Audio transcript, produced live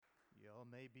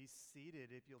may be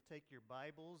seated. If you'll take your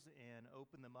Bibles and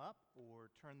open them up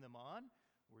or turn them on,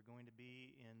 we're going to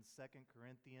be in 2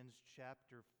 Corinthians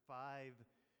chapter 5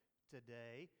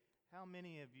 today. How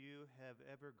many of you have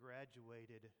ever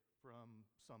graduated from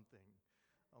something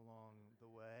along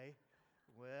the way?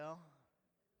 Well,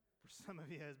 for some of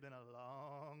you, it's been a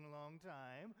long, long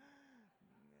time.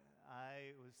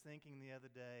 I was thinking the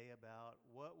other day about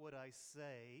what would I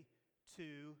say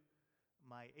to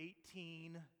my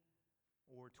 18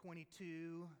 or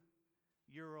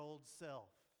 22-year-old self.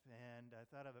 And I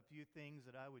thought of a few things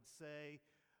that I would say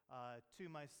to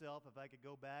myself if I could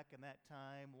go back in that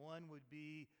time. One would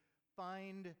be,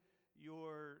 find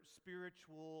your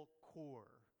spiritual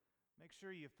core. Make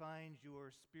sure you find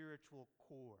your spiritual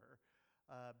core.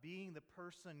 Being the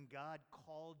person God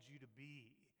called you to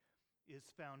be is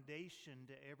foundation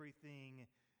to everything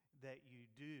that you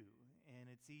do. And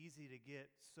it's easy to get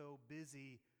so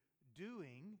busy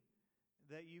doing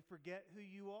that you forget who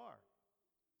you are.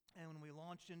 And when we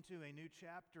launch into a new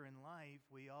chapter in life,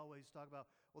 we always talk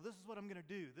about, well, this is what I'm going to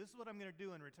do. This is what I'm going to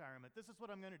do in retirement. This is what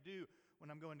I'm going to do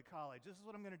when I'm going to college. This is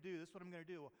what I'm going to do. This is what I'm going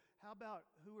to do. Well, how about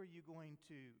who are you going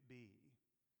to be?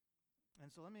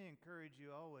 And so let me encourage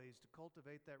you always to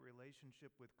cultivate that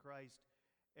relationship with Christ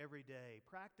every day.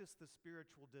 Practice the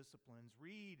spiritual disciplines.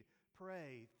 Read,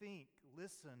 pray, think,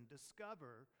 listen,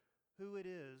 discover who it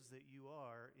is that you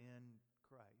are in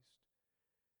Christ.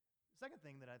 The second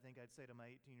thing that I think I'd say to my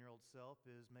 18-year-old self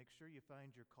is make sure you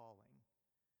find your calling.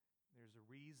 There's a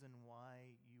reason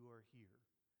why you are here.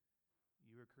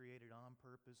 You were created on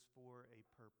purpose for a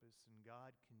purpose, and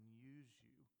God can use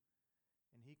you.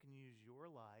 And He can use your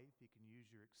life. He can use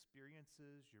your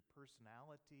experiences, your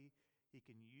personality. He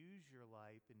can use your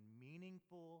life in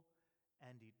meaningful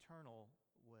and eternal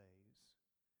ways.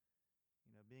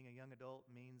 You know, being a young adult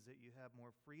means that you have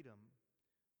more freedom.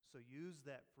 So use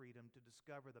that freedom to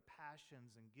discover the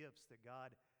passions and gifts that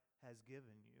God has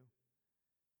given you.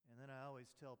 And then I always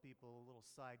tell people a little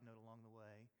side note along the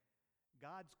way.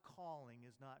 God's calling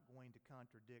is not going to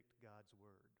contradict God's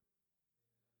word.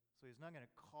 So He's not going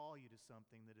to call you to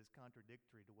something that is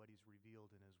contradictory to what He's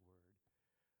revealed in His word.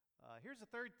 Here's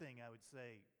the third thing I would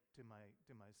say to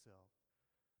myself.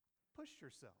 Push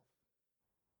yourself.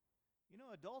 You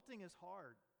know, adulting is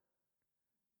hard.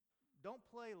 Don't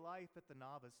play life at the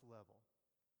novice level.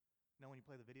 You know, when you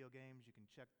play the video games, you can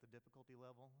check the difficulty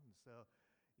level. And so,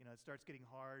 you know, it starts getting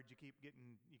hard. You keep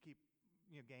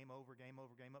game over, game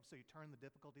over, game up. So you turn the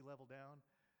difficulty level down.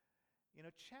 You know,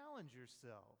 challenge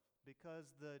yourself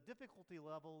because the difficulty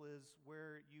level is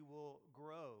where you will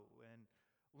grow and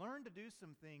learn to do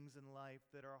some things in life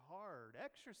that are hard.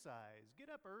 Exercise, get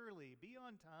up early, be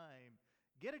on time,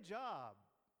 get a job,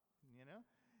 you know.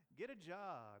 Get a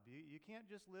job. You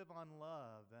can't just live on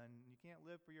love, and you can't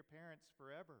live for your parents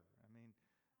forever. I mean,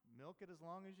 milk it as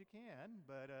long as you can,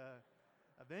 but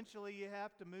eventually you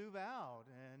have to move out,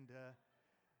 and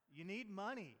you need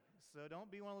money. So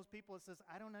don't be one of those people that says,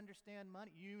 I don't understand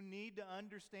money. You need to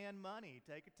understand money.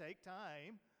 Take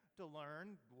time to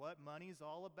learn what money's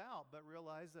all about, but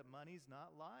realize that money's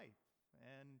not life.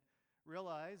 And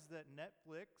realize that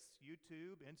Netflix,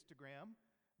 YouTube, Instagram,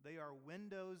 they are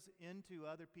windows into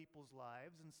other people's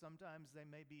lives, and sometimes they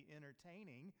may be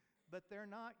entertaining, but they're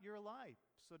not your life,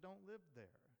 so don't live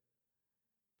there.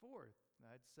 Fourth,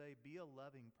 I'd say be a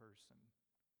loving person.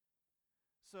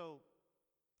 So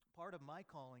part of my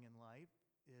calling in life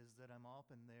is that I'm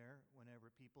often there whenever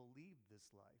people leave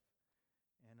this life.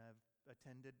 And I've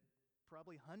attended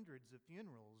probably hundreds of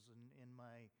funerals in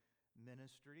my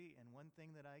ministry, and one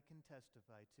thing that I can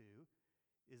testify to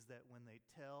is that when they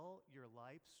tell your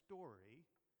life story,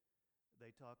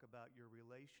 they talk about your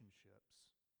relationships,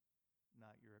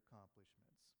 not your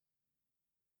accomplishments.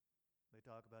 They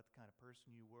talk about the kind of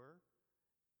person you were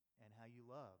and how you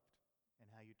loved and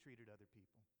how you treated other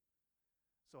people.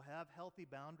 So have healthy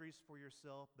boundaries for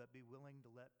yourself, but be willing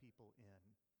to let people in.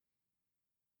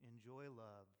 Enjoy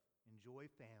love,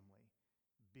 enjoy family,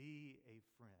 be a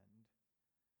friend.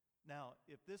 Now,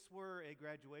 if this were a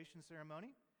graduation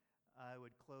ceremony, I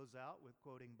would close out with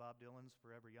quoting Bob Dylan's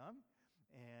Forever Young,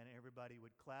 and everybody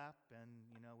would clap, and,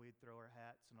 you know, we'd throw our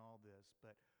hats and all this.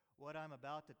 But what I'm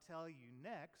about to tell you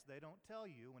next, they don't tell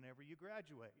you whenever you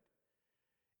graduate.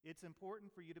 It's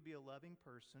important for you to be a loving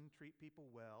person, treat people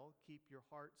well, keep your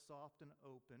heart soft and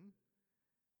open,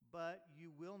 but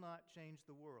you will not change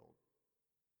the world,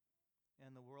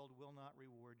 and the world will not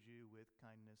reward you with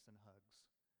kindness and hugs.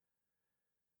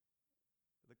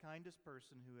 The kindest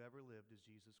person who ever lived is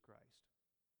Jesus Christ.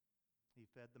 He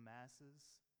fed the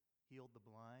masses, healed the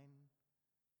blind,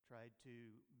 tried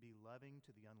to be loving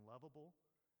to the unlovable,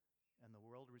 and the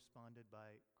world responded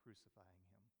by crucifying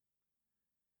him.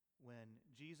 When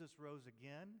Jesus rose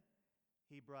again,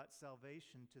 he brought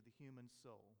salvation to the human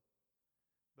soul.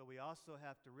 But we also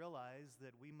have to realize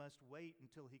that we must wait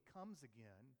until he comes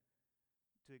again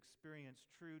to experience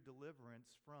true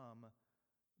deliverance from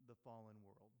the fallen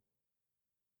world.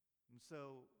 And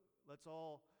so let's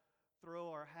all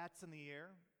throw our hats in the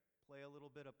air, play a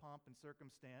little bit of pomp and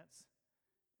circumstance,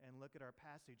 and look at our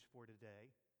passage for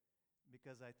today,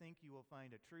 because I think you will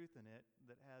find a truth in it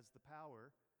that has the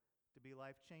power to be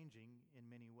life-changing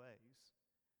in many ways.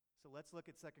 So let's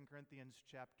look at 2 Corinthians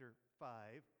chapter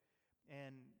 5,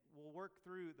 and we'll work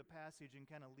through the passage and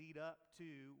kind of lead up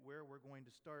to where we're going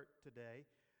to start today.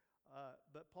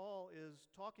 But Paul is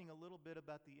talking a little bit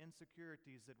about the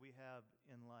insecurities that we have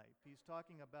in life. He's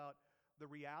talking about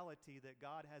the reality that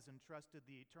God has entrusted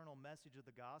the eternal message of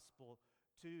the gospel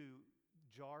to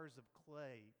jars of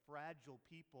clay, fragile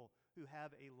people who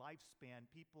have a lifespan,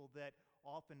 people that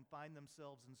often find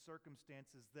themselves in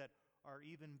circumstances that are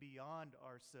even beyond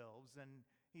ourselves. And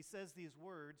he says these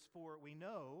words, For we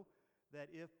know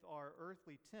that if our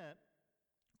earthly tent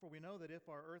we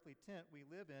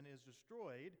live in is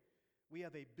destroyed, we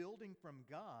have a building from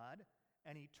God,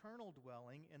 an eternal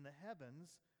dwelling in the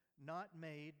heavens, not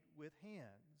made with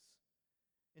hands.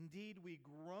 Indeed, we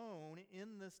groan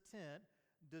in this tent,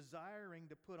 desiring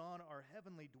to put on our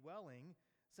heavenly dwelling,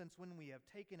 since when we have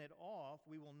taken it off,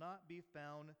 we will not be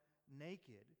found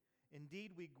naked.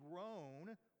 Indeed, we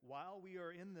groan while we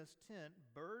are in this tent,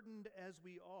 burdened as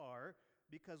we are,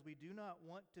 because we do not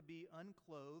want to be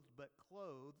unclothed, but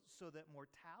clothed, so that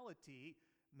mortality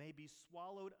may be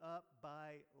swallowed up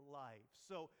by life.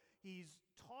 So he's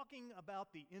talking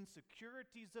about the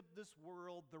insecurities of this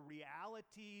world, the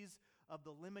realities of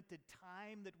the limited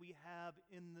time that we have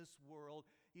in this world.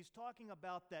 He's talking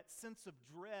about that sense of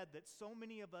dread that so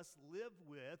many of us live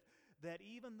with, that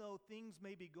even though things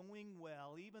may be going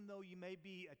well, even though you may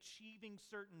be achieving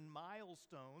certain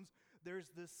milestones,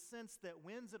 there's this sense that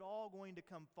when's it all going to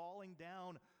come falling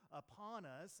down upon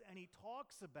us? And he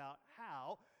talks about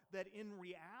how that in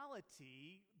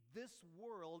reality, this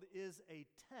world is a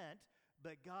tent,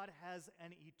 but God has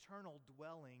an eternal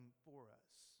dwelling for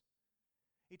us.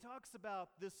 He talks about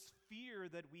this fear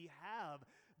that we have,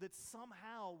 that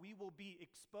somehow we will be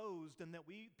exposed and that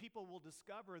people will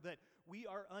discover that we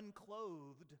are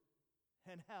unclothed,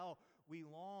 and how we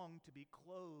long to be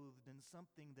clothed in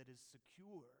something that is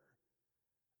secure,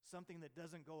 something that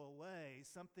doesn't go away,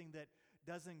 something that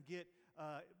doesn't get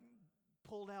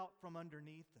pulled out from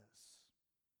underneath us.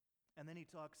 And then he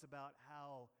talks about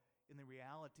how in the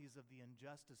realities of the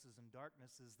injustices and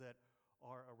darknesses that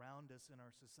are around us in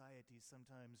our society,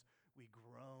 sometimes we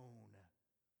groan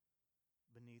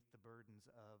beneath the burdens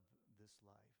of this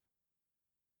life.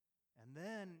 And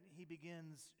then he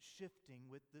begins shifting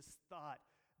with this thought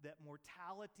that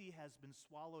mortality has been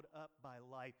swallowed up by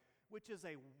life, which is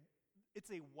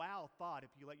it's a wow thought if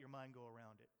you let your mind go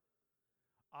around it.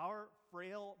 Our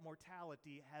frail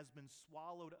mortality has been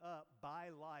swallowed up by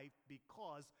life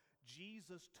because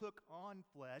Jesus took on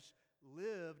flesh,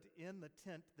 lived in the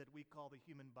tent that we call the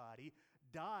human body,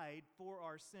 died for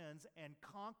our sins, and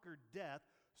conquered death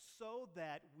so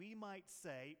that we might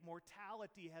say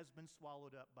mortality has been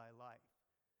swallowed up by life.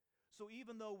 So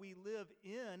even though we live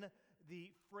in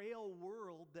the frail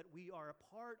world that we are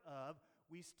a part of,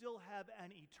 we still have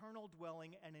an eternal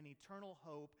dwelling and an eternal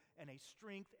hope and a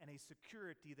strength and a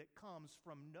security that comes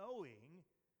from knowing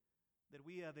that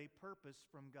we have a purpose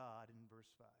from God in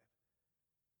verse 5.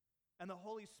 And the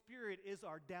Holy Spirit is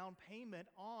our down payment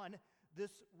on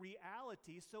this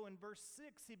reality. So in verse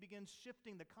 6, he begins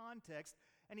shifting the context,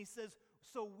 and he says,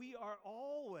 so we are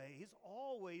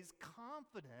always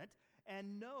confident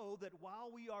and know that while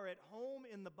we are at home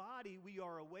in the body, we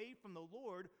are away from the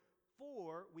Lord,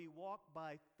 for we walk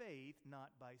by faith, not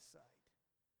by sight.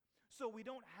 So we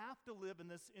don't have to live in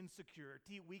this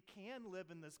insecurity. We can live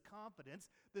in this confidence.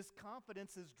 This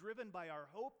confidence is driven by our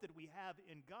hope that we have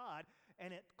in God,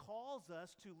 and it calls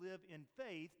us to live in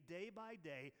faith day by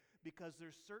day because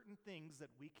there's certain things that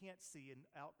we can't see and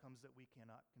outcomes that we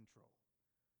cannot control.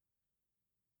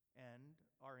 And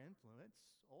our influence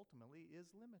ultimately is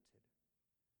limited.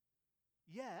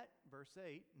 Yet, verse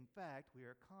 8, in fact, we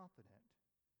are confident.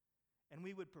 And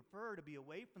we would prefer to be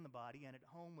away from the body and at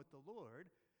home with the Lord.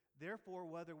 Therefore,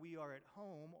 whether we are at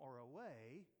home or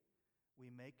away,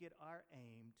 we make it our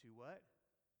aim to what?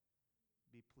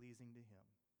 Be pleasing to Him.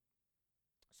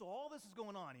 So all this is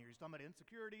going on here. He's talking about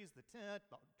insecurities, the tent,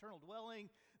 the eternal dwelling.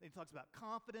 Then he talks about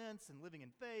confidence and living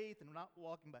in faith and not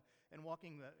walking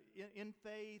in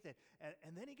faith.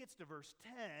 And then he gets to verse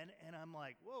 10, and I'm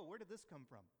like, whoa, where did this come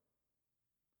from?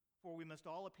 For we must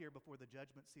all appear before the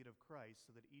judgment seat of Christ,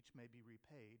 so that each may be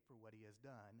repaid for what he has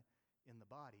done in the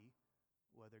body,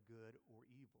 whether good or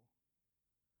evil.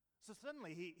 So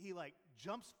suddenly he like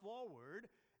jumps forward,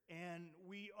 and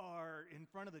we are in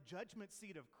front of the judgment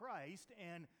seat of Christ,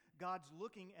 and God's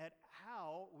looking at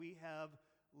how we have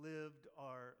lived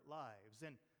our lives.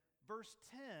 And verse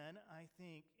 10, I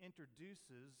think,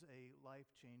 introduces a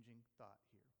life-changing thought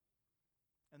here.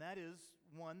 And that is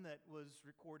one that was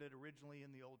recorded originally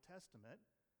in the Old Testament,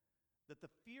 that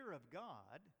the fear of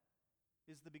God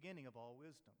is the beginning of all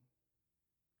wisdom.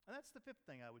 And that's the fifth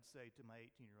thing I would say to my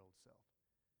 18-year-old self.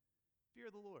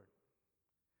 Fear the Lord.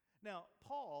 Now,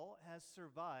 Paul has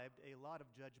survived a lot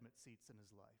of judgment seats in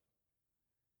his life.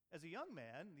 As a young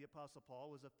man, the Apostle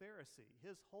Paul was a Pharisee.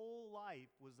 His whole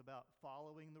life was about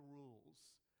following the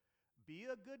rules. Be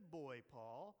a good boy,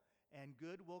 Paul, and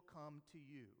good will come to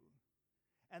you.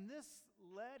 And this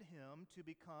led him to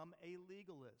become a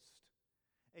legalist.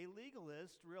 A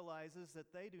legalist realizes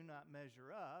that they do not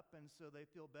measure up, and so they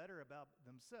feel better about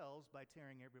themselves by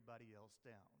tearing everybody else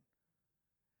down.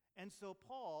 And so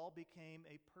Paul became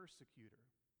a persecutor.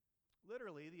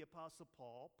 Literally, the Apostle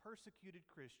Paul persecuted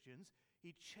Christians.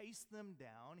 He chased them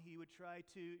down. He would try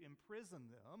to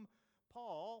imprison them.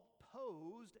 Paul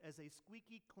posed as a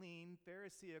squeaky clean,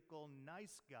 Pharisaical,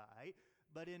 nice guy,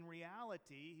 but in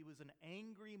reality, he was an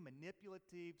angry,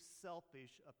 manipulative,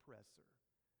 selfish oppressor.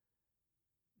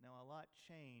 Now, a lot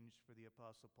changed for the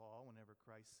Apostle Paul whenever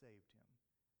Christ saved him.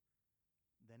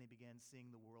 Then he began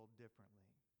seeing the world differently,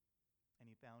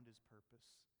 and he found his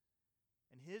purpose.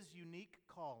 And his unique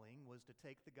calling was to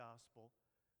take the gospel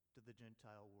to the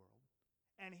Gentile world.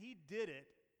 And he did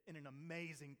it in an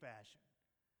amazing fashion.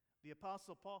 The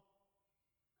Apostle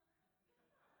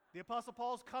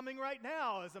Paul's coming right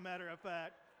now, as a matter of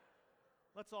fact.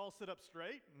 Let's all sit up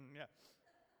straight. Yeah.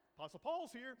 Apostle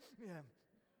Paul's here. Yeah.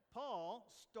 Paul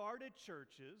started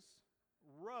churches,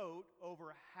 wrote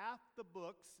over half the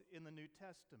books in the New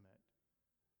Testament.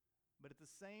 But at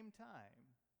the same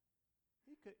time,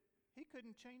 he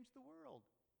couldn't change the world.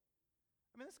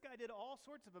 I mean, this guy did all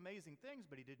sorts of amazing things,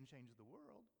 but he didn't change the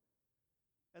world.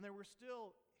 And there were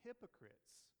still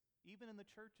hypocrites, even in the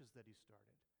churches that he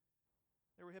started.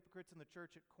 There were hypocrites in the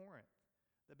church at Corinth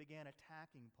that began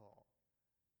attacking Paul,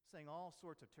 saying all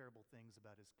sorts of terrible things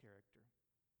about his character,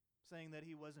 saying that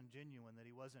he wasn't genuine, that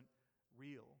he wasn't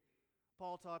real.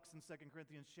 Paul talks in 2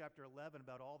 Corinthians chapter 11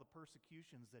 about all the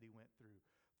persecutions that he went through.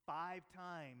 5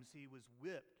 times he was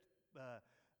whipped.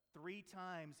 3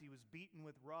 times he was beaten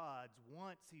with rods.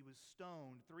 Once he was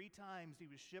stoned. 3 times he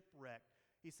was shipwrecked.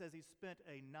 He says he spent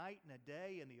a night and a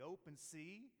day in the open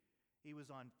sea. He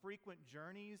was on frequent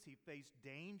journeys. He faced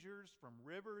dangers from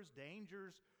rivers,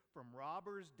 dangers from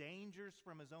robbers, dangers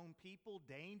from his own people,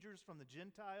 dangers from the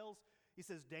Gentiles. He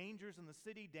says dangers in the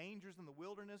city, dangers in the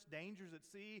wilderness, dangers at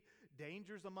sea,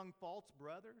 dangers among false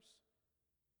brothers,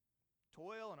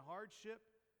 toil and hardship,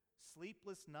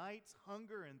 sleepless nights,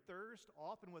 hunger and thirst,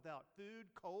 often without food,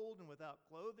 cold and without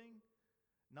clothing.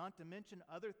 Not to mention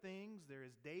other things, there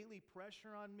is daily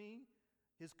pressure on me,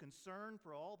 his concern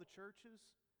for all the churches.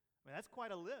 I mean, that's quite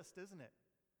a list, isn't it?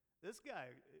 This guy,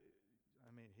 I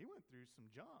mean, he went through some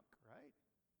junk, right?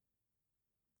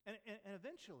 And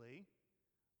eventually,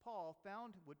 Paul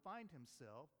would find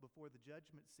himself before the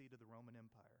judgment seat of the Roman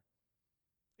Empire.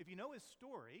 If you know his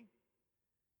story,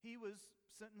 he was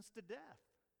sentenced to death.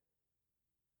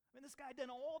 I mean, this guy had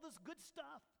done all this good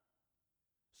stuff.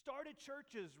 Started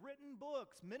churches, written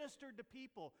books, ministered to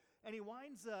people, and he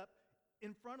winds up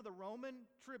in front of the Roman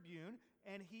tribune,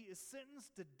 and he is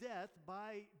sentenced to death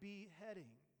by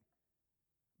beheading.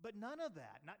 But none of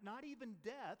that, not even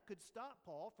death, could stop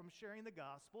Paul from sharing the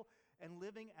gospel and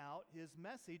living out his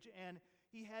message. And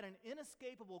he had an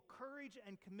inescapable courage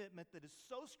and commitment that is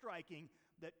so striking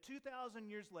that 2,000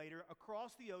 years later,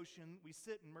 across the ocean, we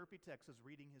sit in Murphy, Texas,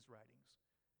 reading his writings.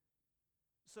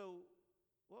 So,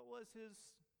 what was his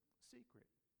secret?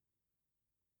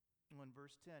 Well, in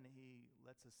verse 10, he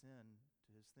lets us in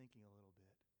to his thinking a little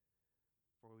bit.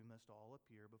 For we must all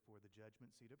appear before the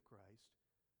judgment seat of Christ,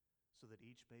 so that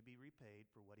each may be repaid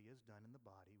for what he has done in the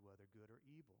body, whether good or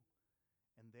evil.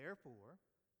 And therefore,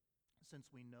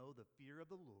 since we know the fear of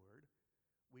the Lord,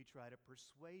 we try to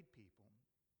persuade people.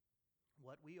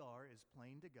 What we are is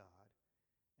plain to God,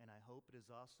 and I hope it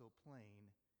is also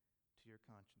plain to your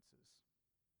consciences.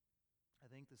 I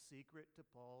think the secret to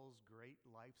Paul's great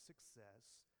life success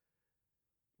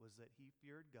was that he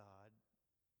feared God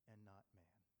and not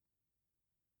man.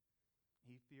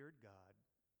 He feared God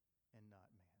and not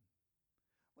man.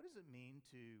 What does it mean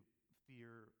to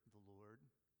fear the Lord?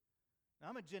 Now,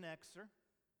 I'm a Gen Xer.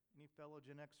 Any fellow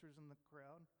Gen Xers in the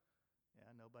crowd?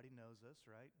 Yeah, nobody knows us,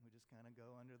 right? We just kind of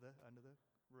go under the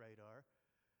radar.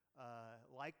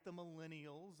 Like the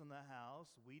millennials in the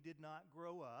house, we did not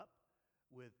grow up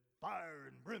with fire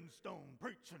and brimstone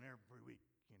preaching every week,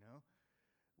 you know.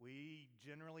 We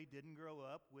generally didn't grow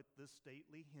up with the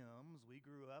stately hymns. We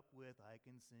grew up with I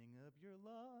Can Sing of Your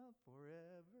Love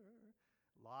Forever.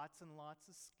 Lots and lots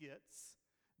of skits.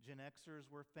 Gen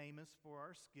Xers were famous for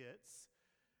our skits.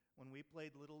 When we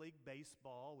played Little League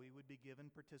Baseball, we would be given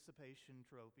participation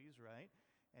trophies, right?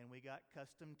 And we got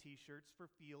custom t-shirts for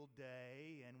field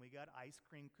day, and we got ice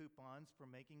cream coupons for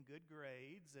making good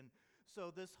grades. And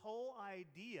so this whole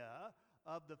idea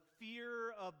of the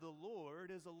fear of the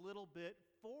Lord is a little bit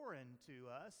foreign to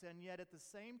us, and yet at the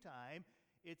same time,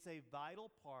 it's a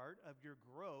vital part of your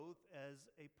growth as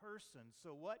a person.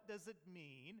 So what does it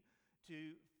mean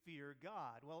to fear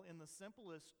God? Well, in the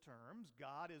simplest terms,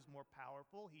 God is more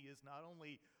powerful. He is not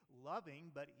only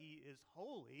loving, but He is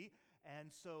holy.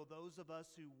 And so those of us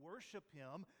who worship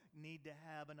Him need to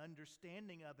have an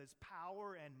understanding of His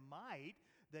power and might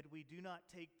that we do not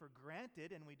take for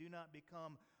granted, and we do not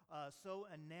become so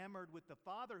enamored with the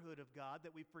fatherhood of God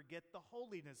that we forget the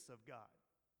holiness of God.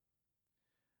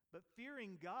 But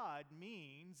fearing God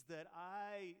means that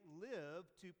I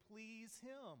live to please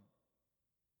Him.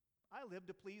 I live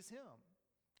to please Him.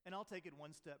 And I'll take it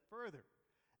one step further.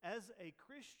 As a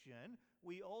Christian,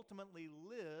 we ultimately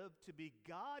live to be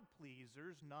God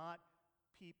pleasers, not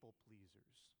people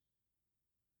pleasers.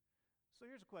 So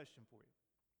here's a question for you.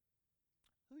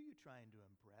 Who are you trying to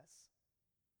impress?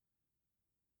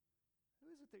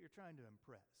 Who is it that you're trying to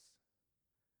impress?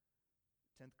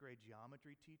 10th grade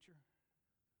geometry teacher?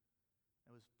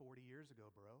 That was 40 years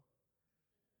ago, bro.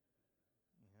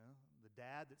 You know, the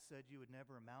dad that said you would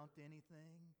never amount to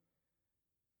anything.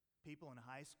 People in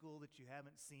high school that you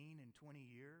haven't seen in 20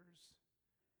 years.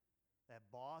 That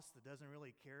boss that doesn't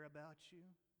really care about you.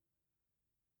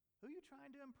 Who are you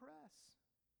trying to impress?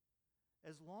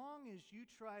 As long as you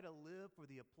try to live for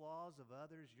the applause of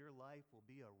others, your life will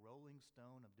be a rolling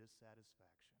stone of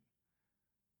dissatisfaction.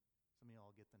 Some of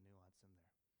y'all get the nuance in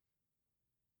there.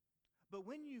 But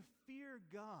when you fear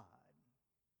God,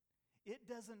 it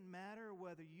doesn't matter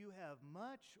whether you have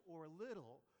much or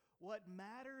little. What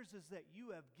matters is that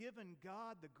you have given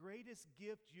God the greatest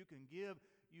gift you can give.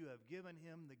 You have given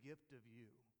Him the gift of you.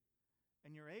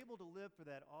 And you're able to live for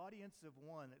that audience of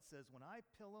one that says, when I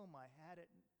pillow my head at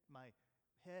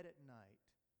night,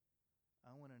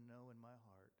 I want to know in my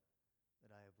heart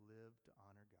that I have lived to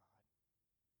honor God.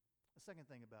 The second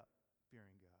thing about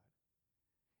fearing God,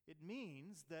 it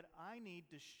means that I need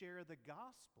to share the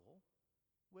gospel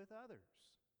with others.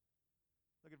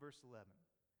 Look at verse 11.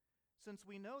 Since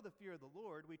we know the fear of the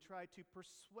Lord, we try to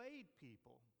persuade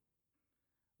people.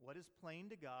 What is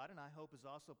plain to God, and I hope is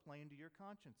also plain to your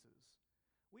consciences.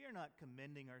 We are not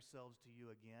commending ourselves to you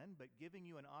again, but giving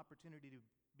you an opportunity to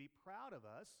be proud of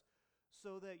us,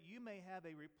 so that you may have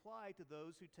a reply to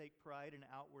those who take pride in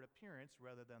outward appearance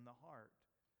rather than the heart.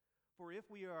 For if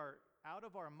we are out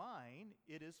of our mind,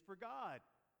 it is for God.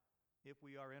 If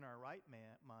we are in our right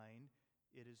mind,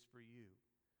 it is for you.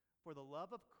 For the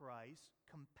love of Christ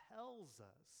compels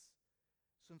us,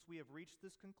 since we have reached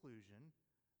this conclusion,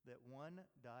 that one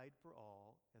died for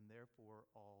all, and therefore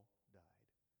all died.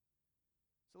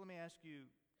 So let me ask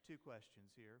you two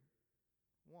questions here.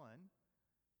 One,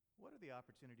 what are the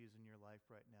opportunities in your life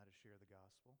right now to share the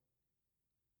gospel?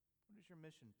 What is your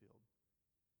mission field?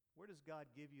 Where does God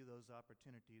give you those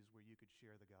opportunities where you could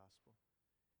share the gospel?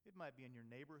 It might be in your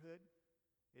neighborhood.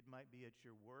 It might be at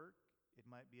your work. It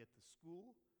might be at the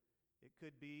school. It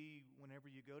could be whenever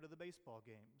you go to the baseball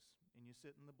games and you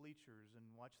sit in the bleachers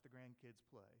and watch the grandkids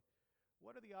play.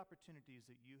 What are the opportunities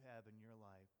that you have in your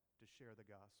life to share the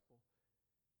gospel?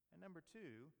 And number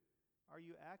two, are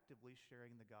you actively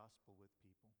sharing the gospel with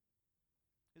people?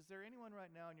 Is there anyone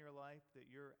right now in your life that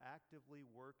you're actively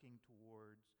working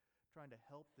towards trying to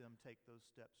help them take those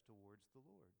steps towards the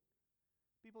Lord?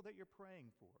 People that you're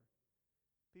praying for,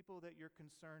 people that you're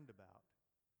concerned about,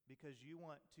 because you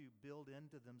want to build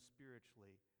into them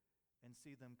spiritually and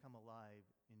see them come alive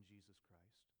in Jesus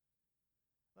Christ.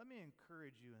 Let me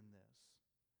encourage you in this,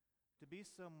 to be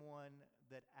someone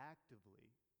that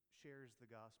actively shares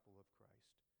the gospel of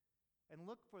Christ. And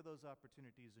look for those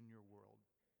opportunities in your world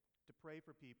to pray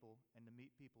for people and to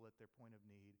meet people at their point of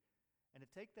need, and to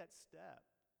take that step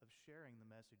of sharing the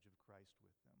message of Christ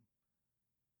with them.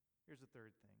 Here's the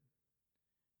third thing.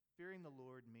 Fearing the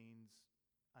Lord means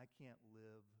I can't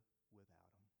live without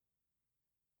Him.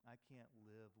 I can't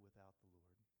live without the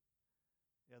Lord.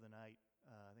 The other night,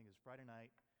 I think it was Friday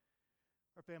night,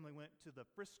 Our family went to the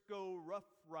Frisco Rough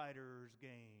Riders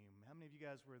game. How many of you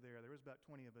guys were there? There was about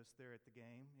 20 of us there at the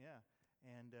game. Yeah.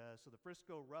 And so the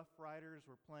Frisco Rough Riders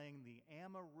were playing the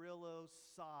Amarillo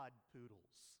Sod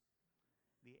Poodles.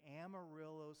 The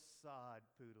Amarillo Sod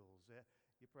Poodles.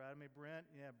 You proud of me, Brent?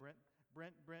 Yeah, Brent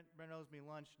owes me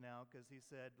lunch now because he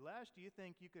said, Lash, do you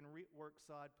think you can work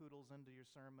sod poodles into your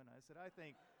sermon? I said, I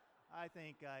think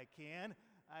I can.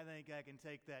 I think I can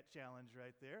take that challenge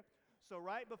right there. So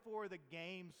right before the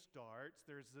game starts,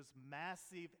 there's this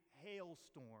massive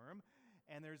hailstorm,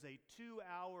 and there's a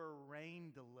 2-hour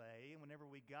rain delay. And whenever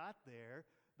we got there,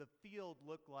 the field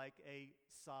looked like a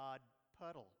sod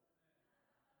puddle.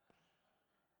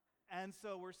 And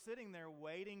so we're sitting there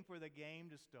waiting for the game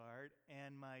to start,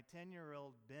 and my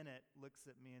 10-year-old Bennett looks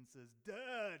at me and says,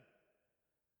 Dad,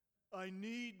 I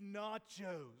need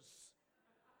nachos.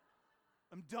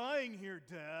 I'm dying here,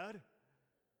 Dad.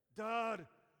 Dad,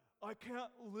 I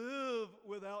can't live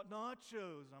without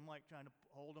nachos. I'm like trying to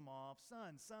hold him off.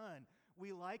 Son,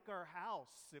 we like our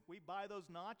house. If we buy those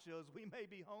nachos, we may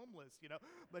be homeless,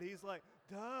 But he's like,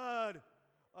 Dad,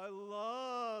 I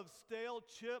love stale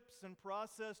chips and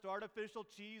processed artificial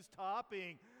cheese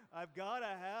topping. I've got to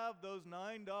have those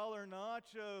 $9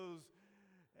 nachos.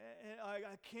 And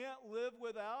I can't live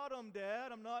without them,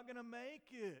 Dad. I'm not going to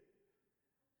make it.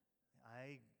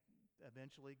 I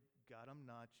eventually got him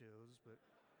nachos, but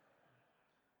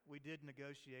we did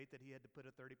negotiate that he had to put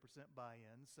a 30%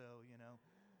 buy-in, so,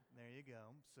 there you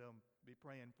go. So be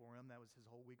praying for him. That was his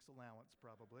whole week's allowance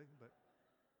probably. But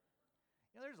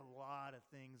there's a lot of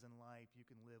things in life you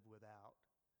can live without,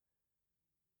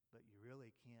 but you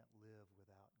really can't live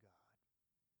without God.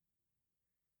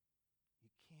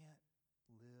 You can't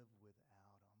live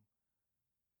without Him.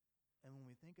 And when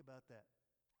we think about that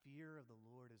fear of the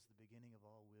Lord as the beginning of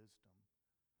all wisdom,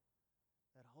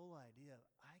 that whole idea of,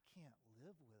 I can't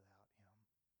live without Him.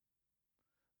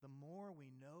 The more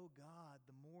we know God,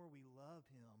 the more we love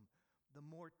Him, the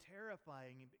more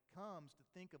terrifying it becomes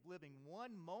to think of living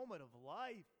one moment of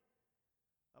life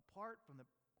apart from the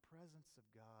presence of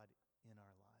God in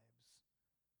our lives.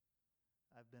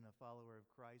 I've been a follower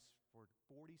of Christ for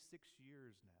 46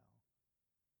 years now.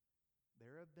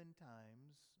 There have been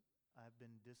times I've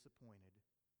been disappointed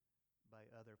by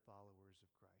other followers of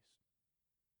Christ.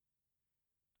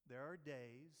 There are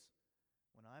days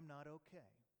when I'm not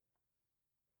okay.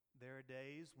 There are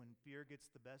days when fear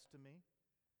gets the best of me,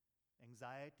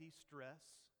 anxiety,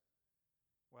 stress,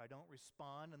 where I don't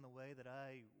respond in the way that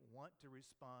I want to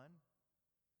respond.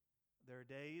 There are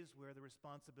days where the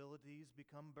responsibilities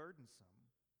become burdensome.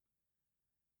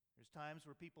 There's times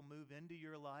where people move into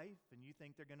your life and you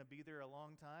think they're going to be there a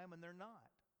long time and they're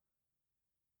not.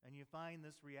 And you find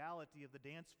this reality of the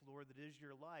dance floor that is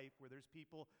your life, where there's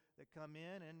people that come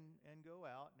in and go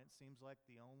out, and it seems like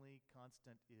the only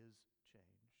constant is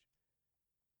change.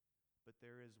 But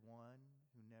there is one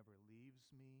who never leaves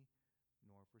me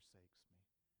nor forsakes me.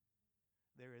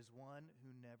 There is one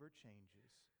who never changes.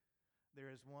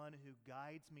 There is one who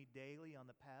guides me daily on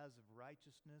the paths of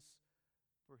righteousness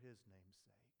for His name's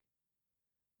sake.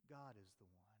 God is the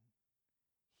one.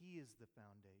 He is the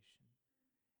foundation.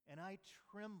 And I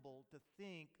tremble to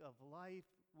think of life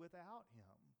without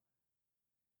Him.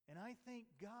 And I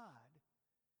thank God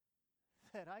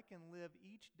that I can live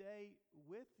each day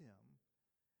with Him,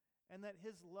 and that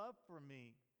His love for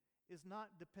me is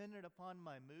not dependent upon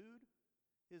my mood.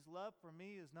 His love for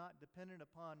me is not dependent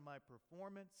upon my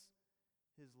performance.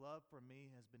 His love for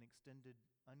me has been extended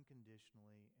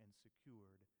unconditionally and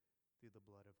secured through the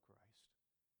blood of Christ.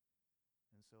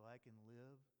 And so I can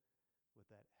live with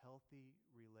that healthy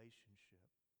relationship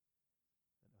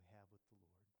that we have with the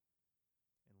Lord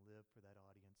and live for that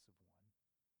audience of one.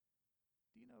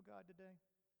 Do you know God today?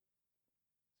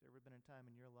 Has there ever been a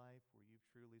time in your life where you've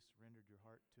truly surrendered your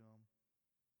heart to Him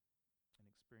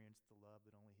and experienced the love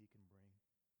that only He can bring?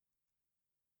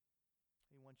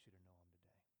 He wants you to know Him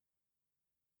today.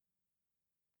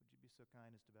 Would you be so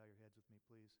kind as to bow your heads with me,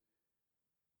 please?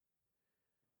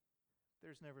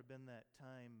 There's never been that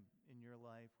time in your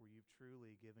life where you've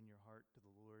truly given your heart to the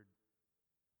Lord.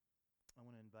 I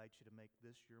want to invite you to make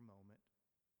this your moment.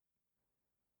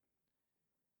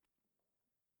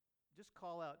 Just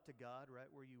call out to God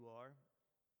right where you are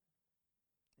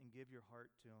and give your heart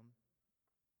to Him.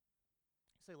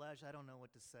 You say, Lash, I don't know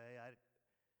what to say.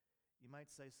 You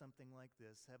might say something like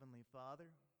this: Heavenly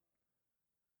Father,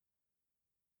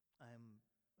 I am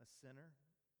a sinner,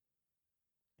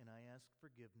 and I ask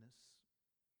forgiveness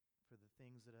for the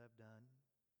things that I've done.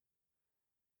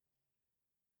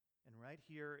 And right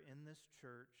here in this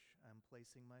church, I'm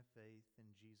placing my faith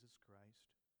in Jesus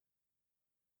Christ,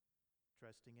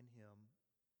 trusting in Him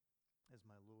as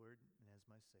my Lord and as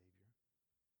my Savior.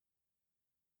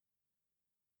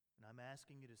 And I'm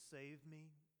asking you to save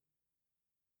me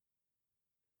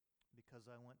because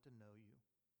I want to know you,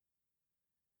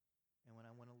 and when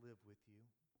I want to live with you,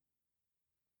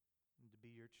 and to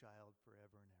be your child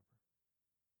forever and ever.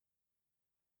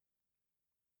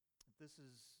 If this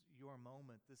is your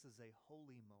moment, this is a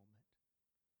holy moment.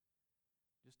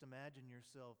 Just imagine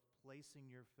yourself placing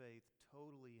your faith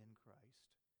totally in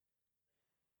Christ.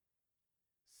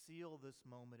 Seal this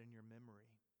moment in your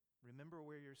memory. Remember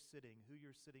where you're sitting, who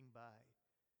you're sitting by.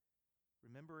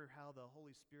 Remember how the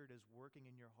Holy Spirit is working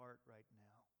in your heart right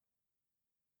now,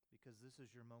 because this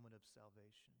is your moment of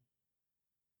salvation.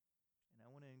 And I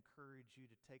want to encourage you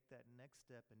to take that next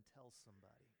step and tell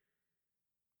somebody.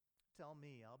 Tell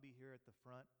me. I'll be here at the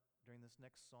front during this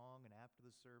next song and after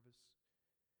the service.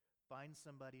 Find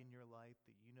somebody in your life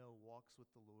that you know walks with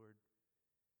the Lord.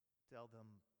 Tell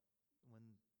them,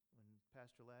 when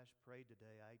Pastor Lash prayed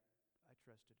today, I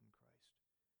trusted in Christ.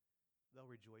 They'll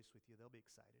rejoice with you. They'll be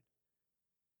excited.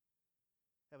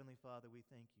 Heavenly Father, we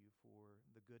thank you for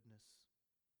the goodness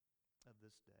of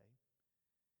this day.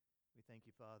 We thank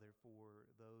you, Father, for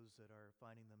those that are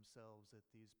finding themselves at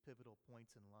these pivotal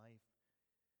points in life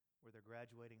where they're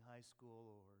graduating high school,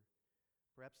 or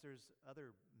perhaps there's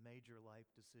other major life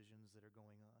decisions that are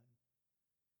going on.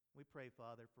 We pray,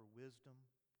 Father, for wisdom.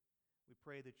 We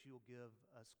pray that you'll give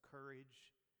us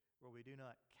courage where we do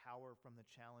not cower from the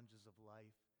challenges of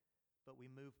life, but we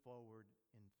move forward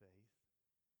in faith.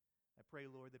 I pray,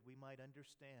 Lord, that we might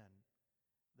understand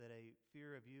that a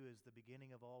fear of you is the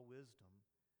beginning of all wisdom,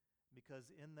 because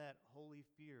in that holy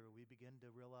fear we begin to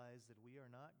realize that we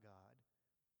are not God,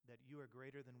 that you are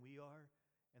greater than we are,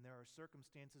 and there are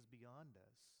circumstances beyond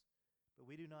us. But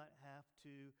we do not have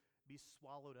to be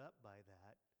swallowed up by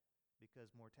that,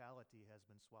 because mortality has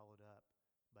been swallowed up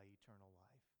by eternal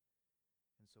life.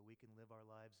 And so we can live our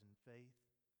lives in faith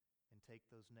and take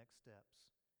those next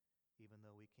steps, even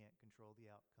though we can't control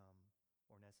the outcome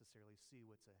or necessarily see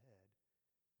what's ahead.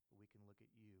 But we can look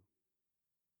at you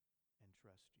and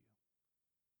trust you.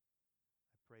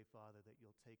 I pray, Father, that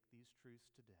you'll take these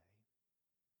truths today.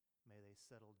 May they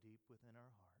settle deep within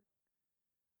our heart,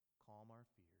 calm our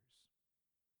fears,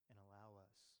 and allow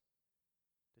us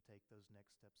to take those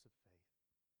next steps of faith,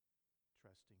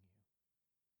 trusting you.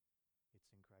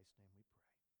 It's in Christ's name we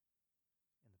pray.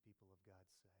 And the people of God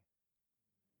say.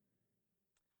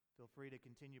 Feel free to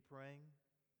continue praying,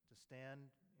 to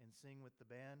stand and sing with the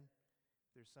band.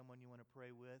 If there's someone you want to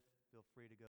pray with, feel free to go.